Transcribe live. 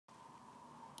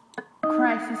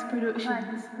Crisis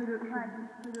Productions.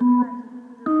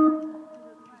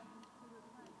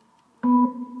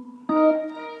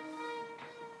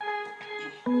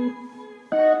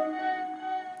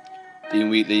 Dean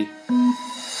Wheatley.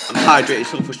 I'm hydrated,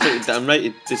 so frustrated that I'm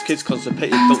rated. This kid's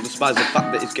constipated, don't despise the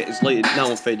fact that he's getting slated. Now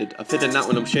I'm faded, I've hidden out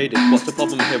when I'm shaded. What's the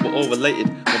problem here, we're all related.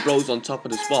 My bro's on top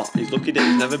of the spot, he's lucky that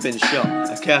he's never been shot.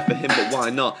 I care for him, but why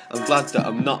not? I'm glad that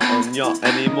I'm not on yacht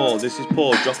anymore. This is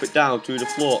poor, drop it down to the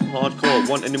floor. I'm hardcore,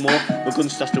 want any more? My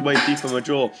gun's stashed away deep in my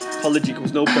drawer. College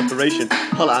equals no preparation.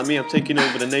 Holla at me, I'm taking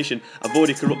over the nation. I've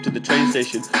already corrupted the train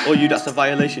station. Oh you, that's a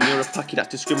violation, you're a packy, that's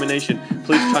discrimination.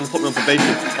 Please try and put me on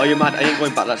probation. Oh you're mad, I ain't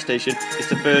going back that station. It's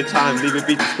the third time, leave me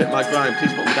be to spit my grime.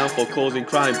 Please put me down for causing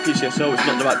crime. PCSO, it's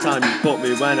not the right time. You caught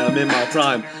me when I'm in my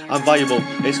prime. I'm valuable,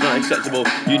 it's not acceptable.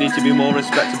 You need to be more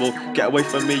respectable. Get away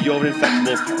from me, you're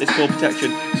infectable. It's called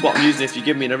protection, it's what I'm using if you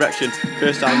give me an erection.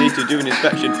 First I'll need to do an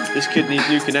inspection. This kid needs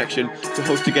new connection to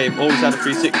host a game. Always had a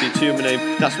 360 to my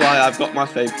name. That's why I've got my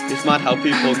fame. It's mad how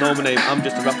people know my name. I'm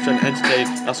just a rapper trying to entertain.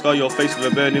 I'll scar your face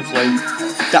with a burning flame.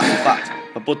 That's a fact,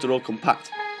 my buds are all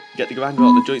compact. Get the grinder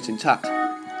out, the joints intact.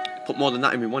 Put more than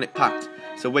that in me, want it packed.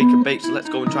 So wake and bake, so let's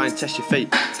go and try and test your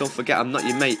fate. Don't forget I'm not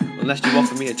your mate, unless you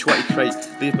offer me a 20 crate.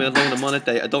 Leave me alone, I'm on a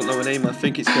date, I don't know her name, I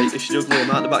think it's Kate. If she's ugly,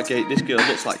 I'm out the back gate. This girl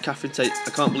looks like Catherine Tate.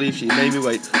 I can't believe she made me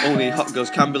wait. Only hot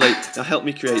girls can be late. Now help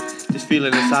me create this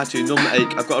feeling inside to numb the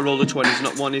ache. I've got a roll of 20s,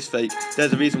 not one is fake. There's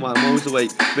the reason why I'm always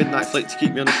awake. Midnight flake to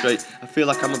keep me on the straight. I feel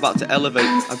like I'm about to elevate.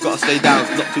 I've got to stay down,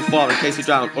 not too far in case I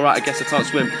drown. Alright, I guess I can't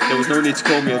swim. There was no need to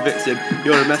call me a victim.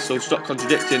 You're a mess, so stop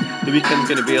contradicting. The weekend's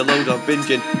gonna be a load of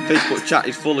binging. Facebook chat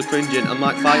is full of cringing. I'm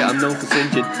like fire, I'm known for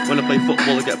singeing. When I play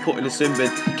football I get put in a sin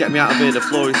bin. Get me out of here, the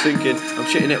floor is sinking. I'm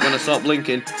shitting it when I start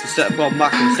blinking. So set one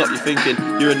back and stop your thinking.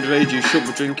 You're underage, you should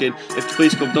be drinking. If the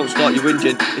police come, don't start your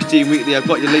whinging. It's Dean Wheatley, I've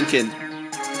got your link in.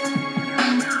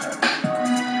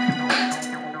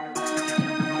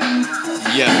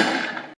 Yeah.